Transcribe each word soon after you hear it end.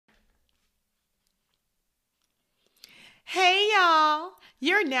Hey y'all!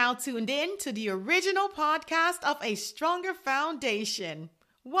 You're now tuned in to the original podcast of A Stronger Foundation.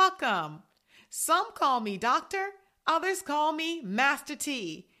 Welcome. Some call me Doctor, others call me Master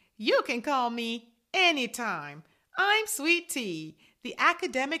T. You can call me anytime. I'm Sweet T, the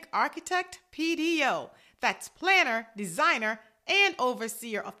academic architect PDO. That's planner, designer, and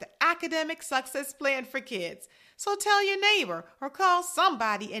overseer of the academic success plan for kids. So tell your neighbor or call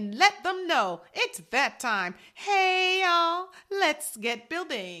somebody and let them know it's that time. Hey y'all, let's get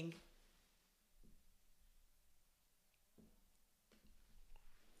building.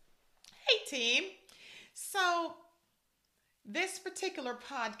 Hey team. So this particular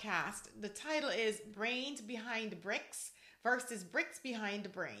podcast, the title is Brains Behind the Bricks versus Bricks Behind the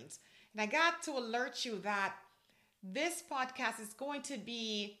Brains. And I got to alert you that this podcast is going to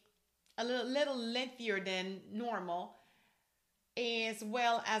be a little lengthier than normal, as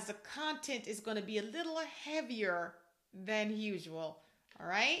well as the content is going to be a little heavier than usual. All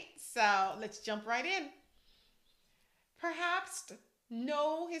right, so let's jump right in. Perhaps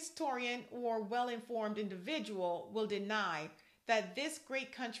no historian or well-informed individual will deny that this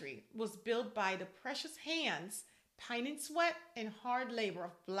great country was built by the precious hands, pine and sweat, and hard labor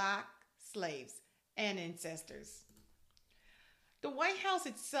of black slaves and ancestors. The White House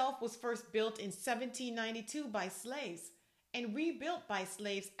itself was first built in 1792 by slaves and rebuilt by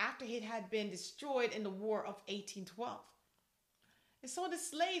slaves after it had been destroyed in the War of 1812. And so the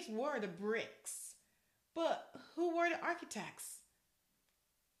slaves were the bricks. But who were the architects?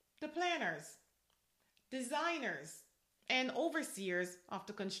 The planners, designers, and overseers of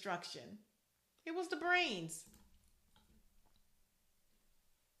the construction. It was the brains.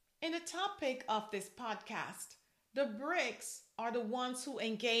 In the topic of this podcast, the bricks are the ones who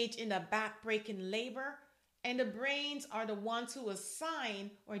engage in the back-breaking labor, and the brains are the ones who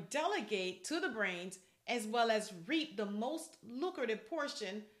assign or delegate to the brains as well as reap the most lucrative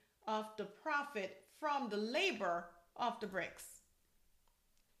portion of the profit from the labor of the bricks.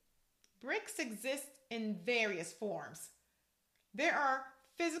 Bricks exist in various forms. There are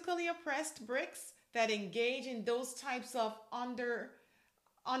physically oppressed bricks that engage in those types of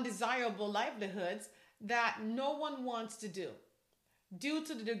undesirable livelihoods that no one wants to do due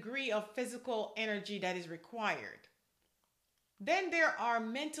to the degree of physical energy that is required. Then there are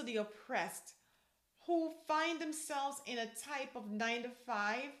mentally oppressed who find themselves in a type of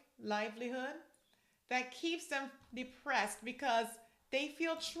 9-to-5 livelihood that keeps them depressed because they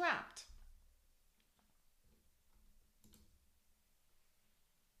feel trapped.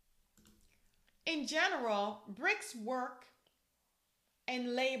 In general, bricks work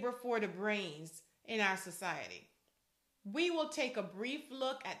and labor for the brains in our society. We will take a brief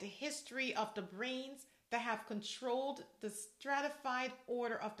look at the history of the brains that have controlled the stratified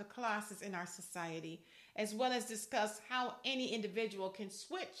order of the classes in our society, as well as discuss how any individual can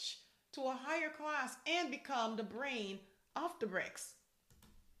switch to a higher class and become the brain of the bricks.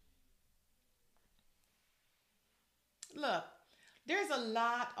 Look, there's a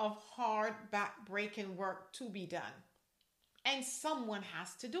lot of hard back-breaking work to be done, and someone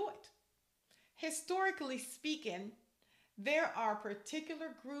has to do it. Historically speaking, there are particular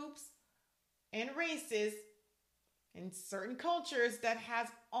groups and races in certain cultures that has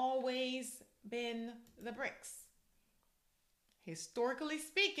always been the bricks. Historically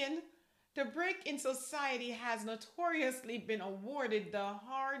speaking, the brick in society has notoriously been awarded the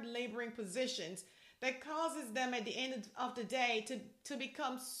hard laboring positions that causes them at the end of the day to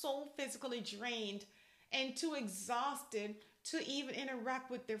become so physically drained and too exhausted to even interact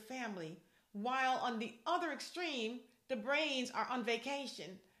with their family. While on the other extreme, the brains are on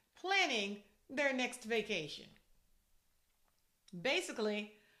vacation, planning their next vacation.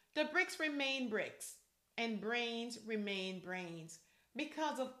 Basically, the bricks remain bricks and brains remain brains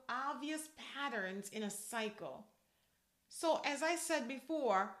because of obvious patterns in a cycle. So as I said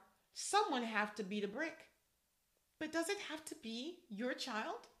before, someone have to be the brick. But does it have to be your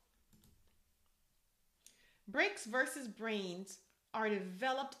child? Bricks versus brains are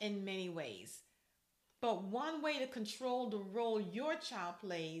developed in many ways. But one way to control the role your child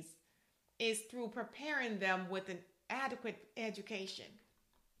plays is through preparing them with an adequate education.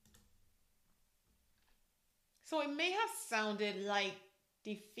 So it may have sounded like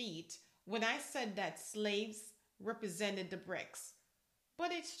defeat when I said that slaves represented the bricks.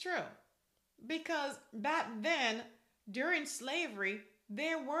 But it's true. Because back then, during slavery,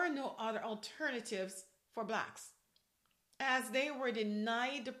 there were no other alternatives for blacks, as they were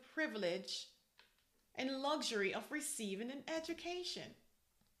denied the privilege and luxury of receiving an education.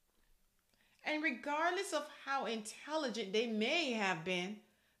 And regardless of how intelligent they may have been,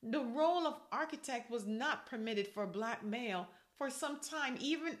 The role of architect was not permitted for a black male for some time,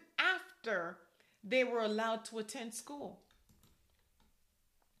 even after they were allowed to attend school.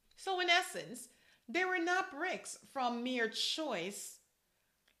 So, in essence, they were not bricks from mere choice.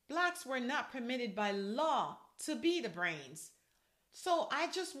 Blacks were not permitted by law to be the brains. So, I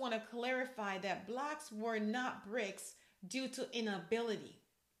just want to clarify that blacks were not bricks due to inability,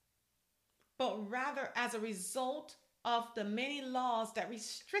 but rather as a result of the many laws that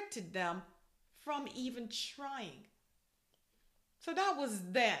restricted them from even trying. So that was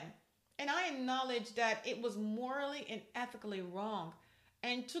then. And I acknowledge that it was morally and ethically wrong.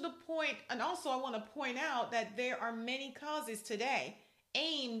 And to the point, and also I want to point out that there are many causes today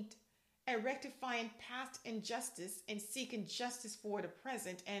aimed at rectifying past injustice and seeking justice for the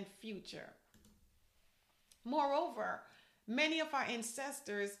present and future. Moreover, many of our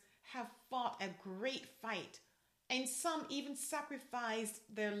ancestors have fought a great fight, and some even sacrificed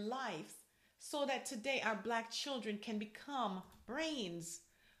their lives so that today our black children can become brains.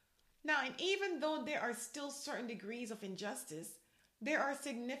 Now, and even though there are still certain degrees of injustice, there are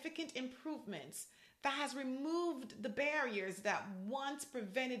significant improvements that has removed the barriers that once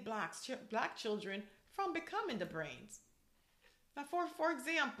prevented black children from becoming the brains. Now, for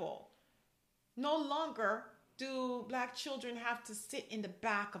example, no longer do black children have to sit in the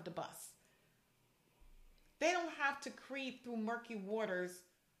back of the bus. They don't have to creep through murky waters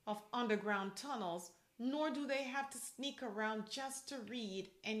of underground tunnels, nor do they have to sneak around just to read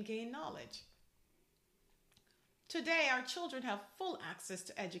and gain knowledge. Today, our children have full access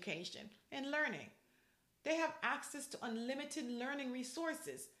to education and learning. They have access to unlimited learning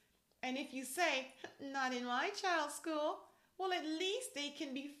resources. And if you say, not in my child's school, well, at least they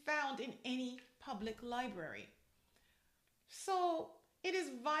can be found in any public library. So it is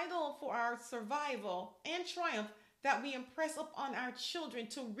vital for our survival and triumph that we impress upon our children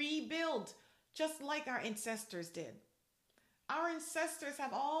to rebuild just like our ancestors did. Our ancestors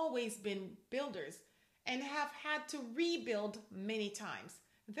have always been builders and have had to rebuild many times.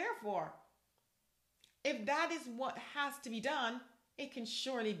 Therefore, if that is what has to be done, it can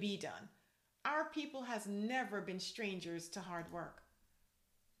surely be done. Our people has never been strangers to hard work.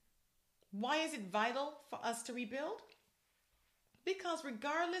 Why is it vital for us to rebuild? Because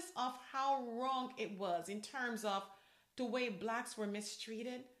regardless of how wrong it was in terms of the way blacks were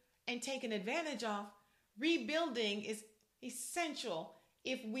mistreated and taken advantage of, rebuilding is essential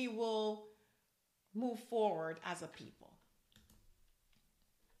if we will move forward as a people.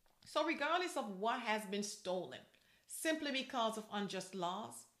 So regardless of what has been stolen, simply because of unjust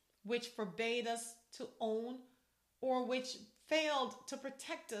laws, which forbade us to own or which failed to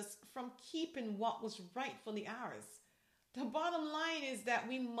protect us from keeping what was rightfully ours, the bottom line is that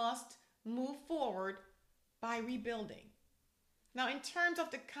we must move forward by rebuilding. Now, in terms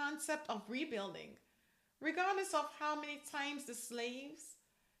of the concept of rebuilding, regardless of how many times the slaves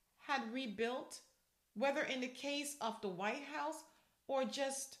had rebuilt, whether in the case of the White House or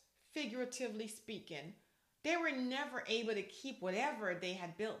just figuratively speaking, they were never able to keep whatever they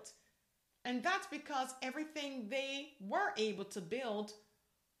had built. And that's because everything they were able to build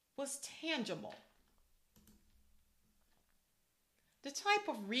was tangible. The type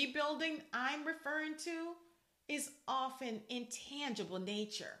of rebuilding I'm referring to is often intangible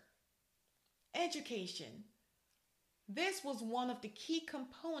nature. Education. This was one of the key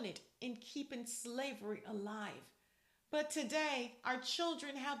components in keeping slavery alive. But today, our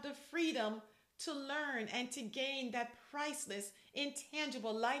children have the freedom to learn and to gain that priceless,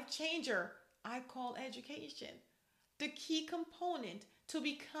 intangible life changer I call education. The key component to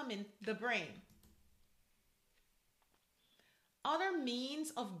becoming the brain. Other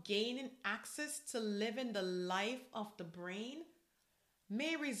means of gaining access to living the life of the brain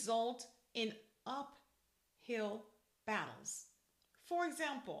may result in uphill battles. For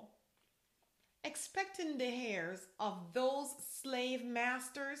example, expecting the heirs of those slave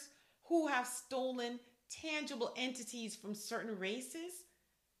masters who have stolen tangible entities from certain races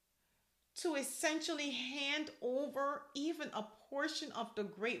to essentially hand over even a portion of the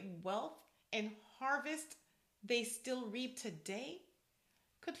great wealth and harvest they still reap today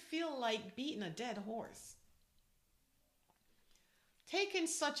could feel like beating a dead horse. Taking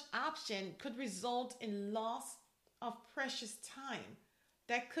such option could result in loss of precious time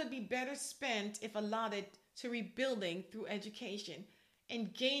that could be better spent if allotted to rebuilding through education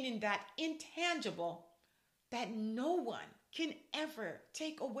and gaining that intangible that no one can ever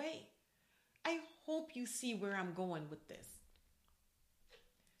take away. I hope you see where I'm going with this.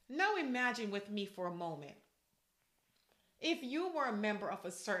 Now imagine with me for a moment. If you were a member of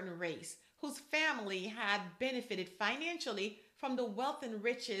a certain race whose family had benefited financially from the wealth and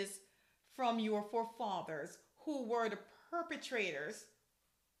riches from your forefathers who were the perpetrators,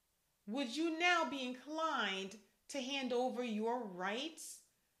 would you now be inclined to hand over your rights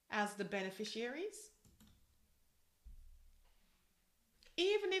as the beneficiaries?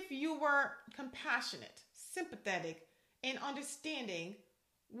 Even if you were compassionate, sympathetic, and understanding,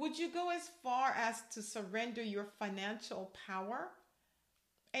 would you go as far as to surrender your financial power?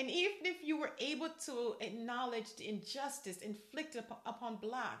 And even if you were able to acknowledge the injustice inflicted upon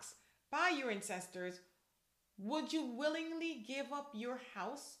blacks by your ancestors, would you willingly give up your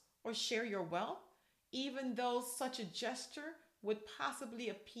house or share your wealth, even though such a gesture would possibly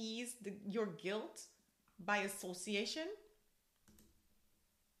appease your guilt by association?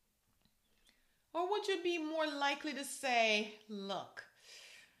 Or would you be more likely to say, look,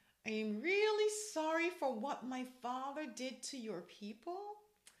 I'm really sorry for what my father did to your people,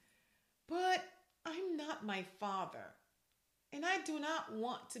 but I'm not my father, and I do not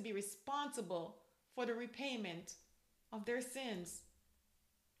want to be responsible for the repayment of their sins.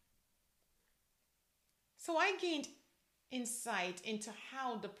 So I gained insight into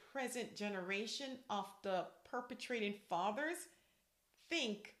how the present generation of the perpetrating fathers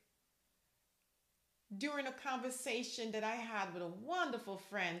think during a conversation that I had with a wonderful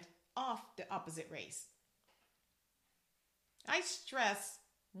friend of the opposite race. I stress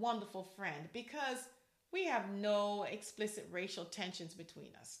wonderful friend because we have no explicit racial tensions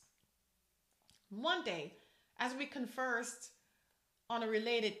between us. One day, as we conversed on a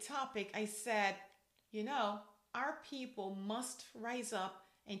related topic, I said, our people must rise up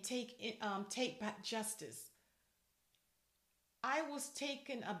and take back justice. I was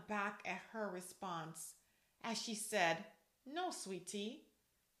taken aback at her response as she said, no, sweetie,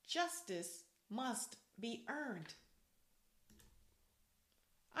 justice must be earned.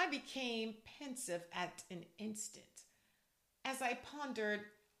 I became pensive at an instant as I pondered,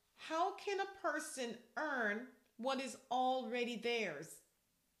 how can a person earn what is already theirs?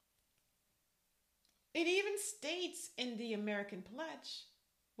 It even states in the American Pledge,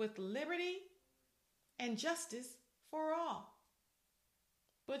 with liberty and justice for all.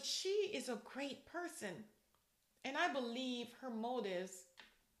 But she is a great person, and I believe her motives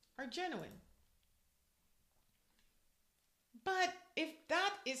are genuine. But if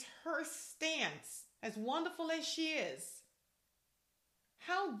that is her stance, as wonderful as she is,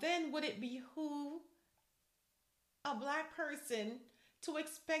 how then would it behoove a black person to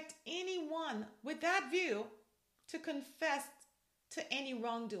expect anyone with that view to confess to any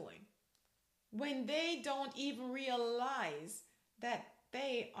wrongdoing when they don't even realize that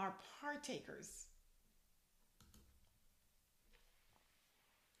they are partakers?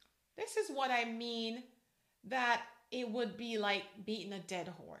 This is what I mean that it would be like beating a dead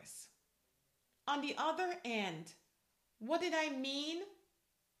horse. On the other end, what did I mean?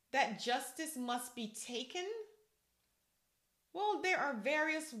 That justice must be taken? Well, there are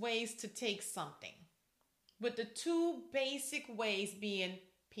various ways to take something, with the two basic ways being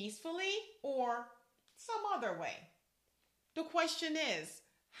peacefully or some other way. The question is,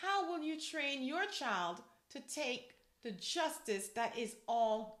 how will you train your child to take the justice that is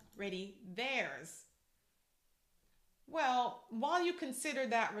already theirs? Well, while you consider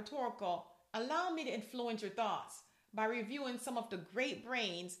that rhetorical, allow me to influence your thoughts by reviewing some of the great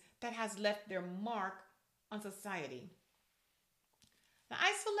brains that has left their mark on society. Now,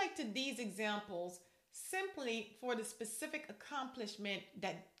 I selected these examples simply for the specific accomplishment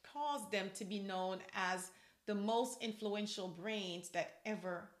that caused them to be known as the most influential brains that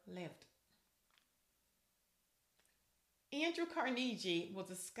ever lived. Andrew Carnegie was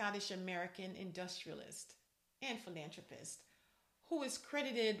a Scottish-American industrialist and philanthropist who is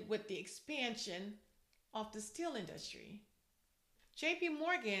credited with the expansion of the steel industry. J.P.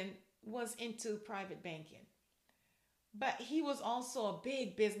 Morgan was into private banking, but he was also a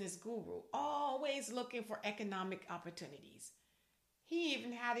big business guru, always looking for economic opportunities. He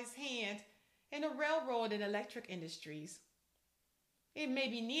even had his hand in the railroad and electric industries. It may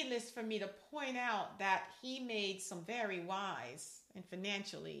be needless for me to point out that he made some very wise and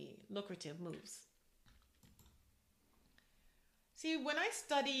financially lucrative moves. See, when I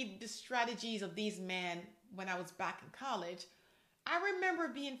studied the strategies of these men when I was back in college, I remember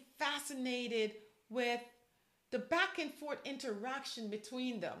being fascinated with the back and forth interaction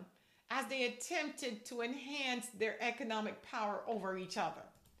between them as they attempted to enhance their economic power over each other.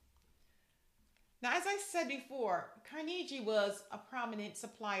 Now, as I said before, Carnegie was a prominent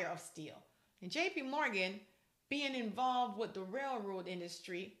supplier of steel, and J.P. Morgan, being involved with the railroad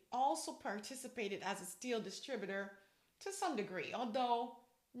industry, also participated as a steel distributor to some degree, although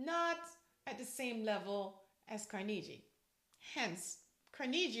not at the same level as Carnegie. Hence,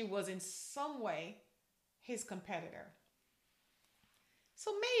 Carnegie was in some way his competitor.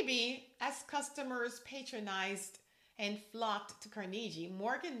 So maybe as customers patronized and flocked to Carnegie,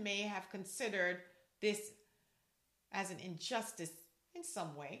 Morgan may have considered this as an injustice in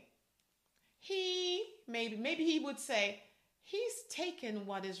some way. Maybe he would say, he's taken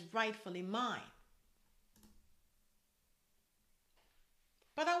what is rightfully mine.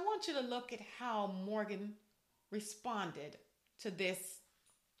 But I want you to look at how Morgan responded to this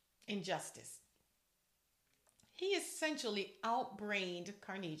injustice. He essentially outbrained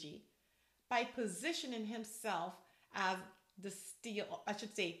Carnegie by positioning himself as the steel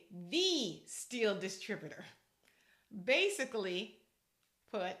distributor. Basically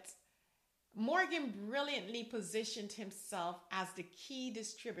put, Morgan brilliantly positioned himself as the key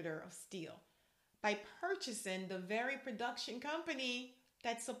distributor of steel by purchasing the very production company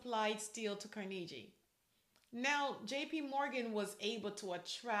that supplied steel to Carnegie. Now, JP Morgan was able to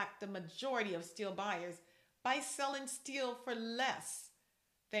attract the majority of steel buyers by selling steel for less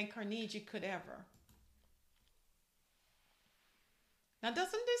than Carnegie could ever. Now,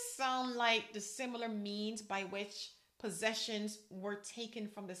 doesn't this sound like the similar means by which possessions were taken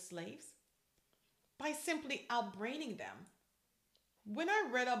from the slaves? By simply outbraining them. When I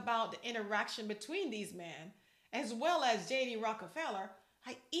read about the interaction between these men, as well as J.D. Rockefeller,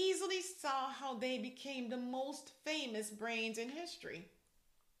 I easily saw how they became the most famous brains in history.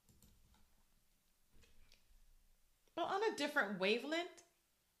 But on a different wavelength,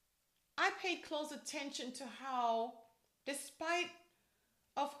 I paid close attention to how, despite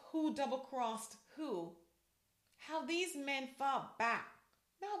of who double-crossed who, how these men fought back,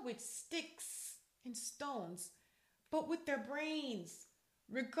 not with sticks and stones, but with their brains.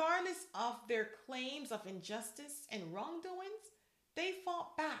 Regardless of their claims of injustice and wrongdoings, they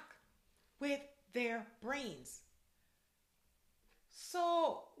fought back with their brains.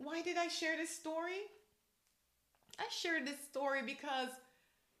 So, why did I share this story? I shared this story because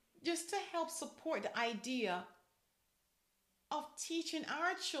just to help support the idea of teaching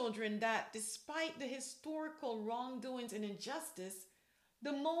our children that despite the historical wrongdoings and injustice,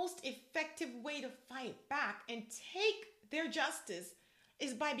 the most effective way to fight back and take their justice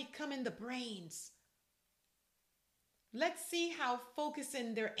is by becoming the brains. Let's see how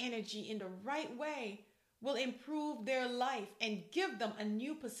focusing their energy in the right way will improve their life and give them a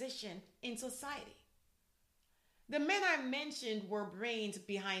new position in society. The men I mentioned were brains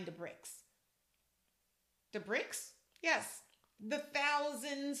behind the bricks. The bricks? Yes, the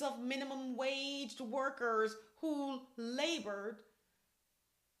thousands of minimum waged workers who labored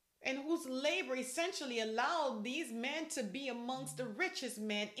and whose labor essentially allowed these men to be amongst the richest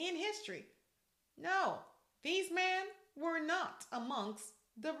men in history. No, these men were not amongst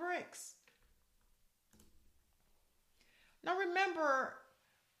the bricks. Now remember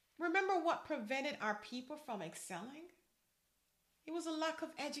what prevented our people from excelling? It was a lack of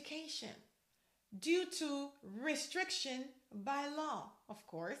education due to restriction by law, of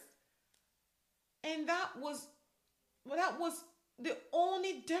course. And that was the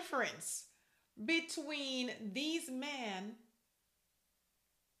only difference between these men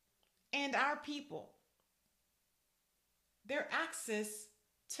and our people. Their access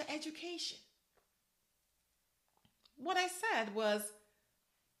to education. What I said was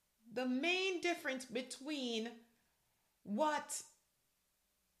the main difference between what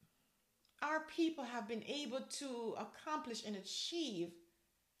our people have been able to accomplish and achieve.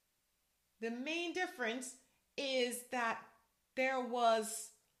 The main difference is that there was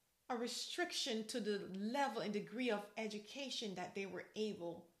a restriction to the level and degree of education that they were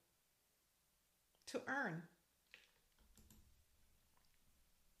able to earn.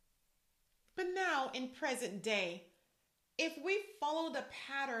 But now in present day, if we follow the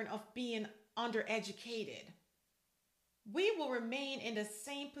pattern of being undereducated, we will remain in the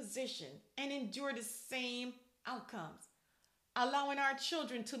same position and endure the same outcomes, allowing our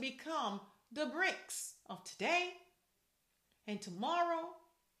children to become the bricks of today and tomorrow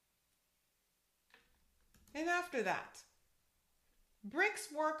and after that. Bricks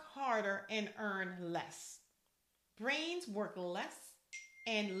work harder and earn less. Brains work less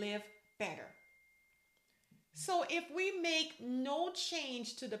and live better. So if we make no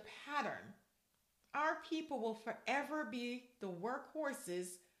change to the pattern, our people will forever be the workhorses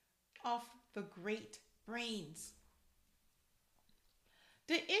of the great brains.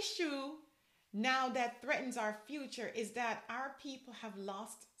 The issue now that threatens our future is that our people have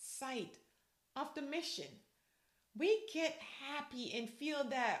lost sight of the mission. We get happy and feel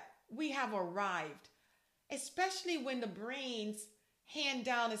that we have arrived, especially when the brains hand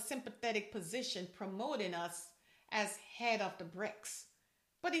down a sympathetic position promoting us as head of the bricks.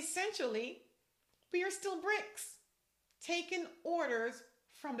 But essentially, we are still bricks, taking orders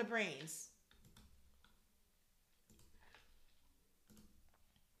from the brains.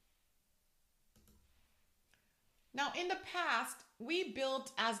 Now, in the past, we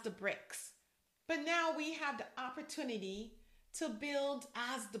built as the bricks, but now we have the opportunity to build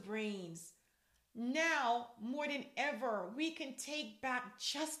as the brains. Now, more than ever, we can take back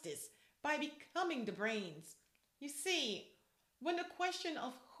justice by becoming the brains. You see, when the question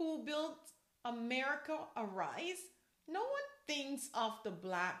of who built America arises, no one thinks of the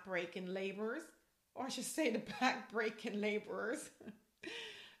black breaking laborers, or I should say the back breaking laborers.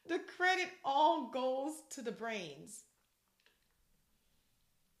 The credit all goes to the brains.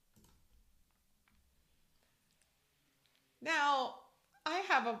 Now, I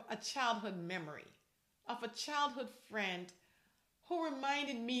have a childhood memory of a childhood friend who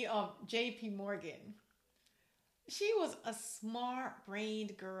reminded me of J.P. Morgan. She was a smart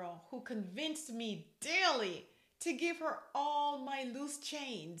brained girl who convinced me daily to give her all my loose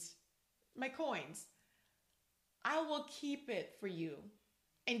change, my coins. I will keep it for you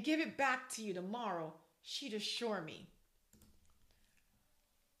and give it back to you tomorrow, she'd assure me.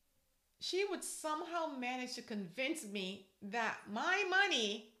 She would somehow manage to convince me that my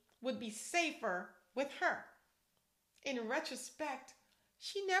money would be safer with her. In retrospect,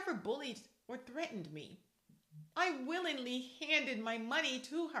 she never bullied or threatened me. I willingly handed my money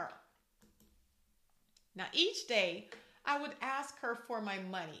to her. Now, each day, I would ask her for my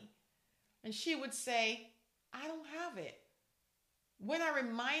money, and she would say, I don't have it. When I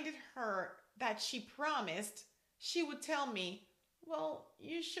reminded her that she promised, she would tell me, well,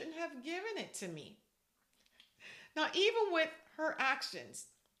 you shouldn't have given it to me. Now, even with her actions,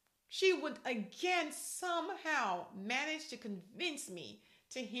 she would again somehow manage to convince me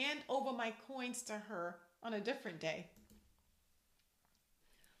to hand over my coins to her on a different day.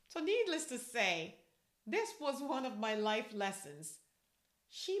 So, needless to say, this was one of my life lessons.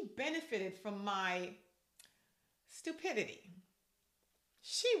 She benefited from my stupidity.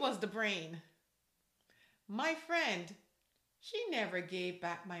 She was the brain. My friend, she never gave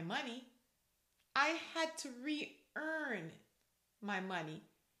back my money. I had to re-earn my money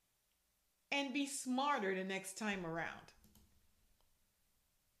and be smarter the next time around.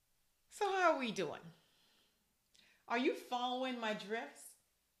 So how are we doing? Are you following my drifts?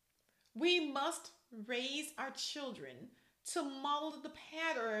 We must raise our children to model the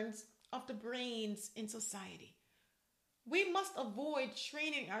patterns of the brains in society. We must avoid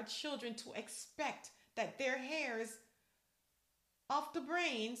training our children to expect that their hairs of the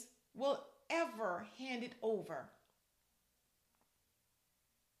brains will ever hand it over.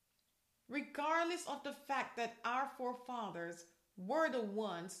 Regardless of the fact that our forefathers were the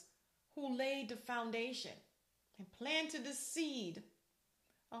ones who laid the foundation and planted the seed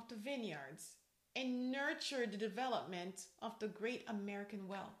of the vineyards and nurtured the development of the great American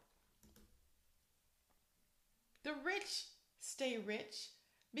wealth. The rich stay rich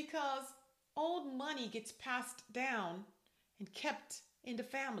because old money gets passed down and kept in the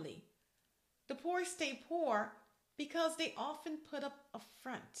family. The poor stay poor because they often put up a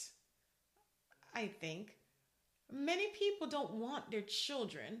front. I think many people don't want their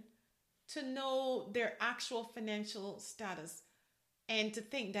children to know their actual financial status and to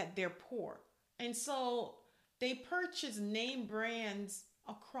think that they're poor. And so they purchase name brands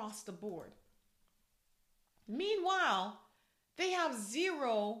across the board. Meanwhile, they have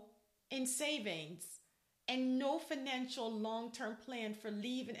zero in savings and no financial long-term plan for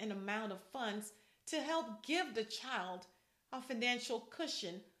leaving an amount of funds to help give the child a financial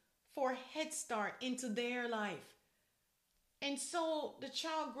cushion for a head start into their life. And so the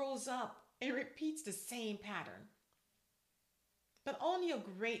child grows up and repeats the same pattern. But only a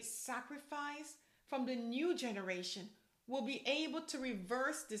great sacrifice from the new generation will be able to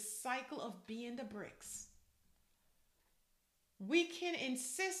reverse this cycle of being the bricks. We can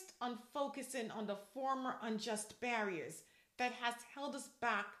insist on focusing on the former unjust barriers that has held us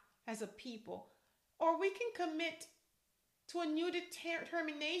back as a people, or we can commit to a new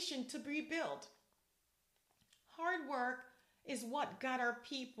determination to rebuild. Hard work is what got our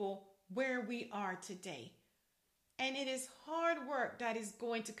people where we are today. And it is hard work that is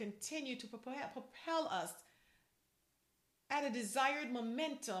going to continue to propel us at a desired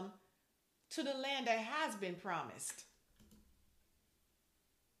momentum to the land that has been promised.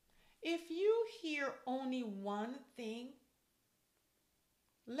 If you hear only one thing,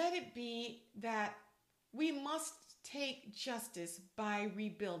 let it be that we must take justice by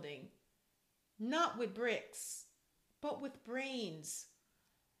rebuilding, not with bricks, but with brains.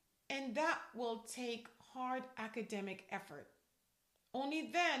 And that will take hard academic effort. Only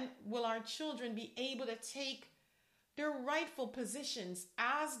then will our children be able to take their rightful positions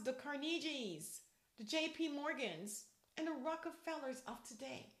as the Carnegies, the J.P. Morgans, and the Rockefellers of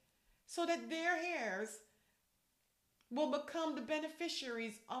today, so that their heirs will become the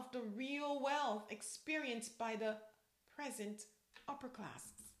beneficiaries of the real wealth experienced by the present upper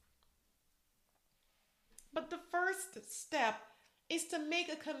classes. But the first step is to make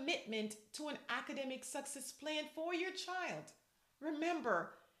a commitment to an academic success plan for your child.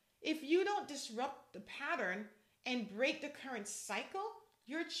 Remember, if you don't disrupt the pattern and break the current cycle,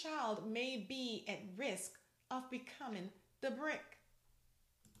 your child may be at risk of becoming the brick.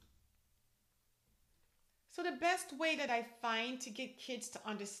 So the best way that I find to get kids to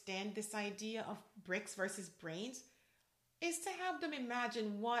understand this idea of bricks versus brains is to have them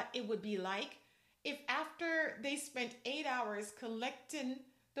imagine what it would be like if after they spent 8 hours collecting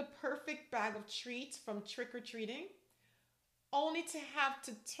the perfect bag of treats from trick-or-treating, only to have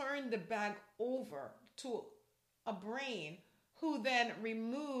to turn the bag over to a brain who then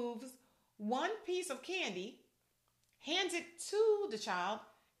removes one piece of candy, hands it to the child,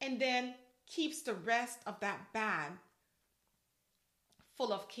 and then keeps the rest of that bag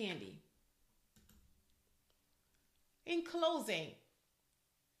full of candy. In closing,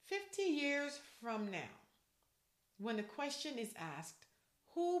 50 years from now, when the question is asked,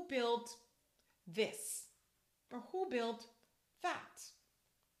 who built this or who built that?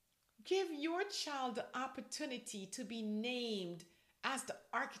 Give your child the opportunity to be named as the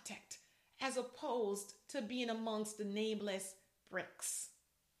architect as opposed to being amongst the nameless bricks.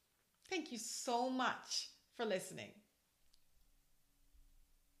 Thank you so much for listening.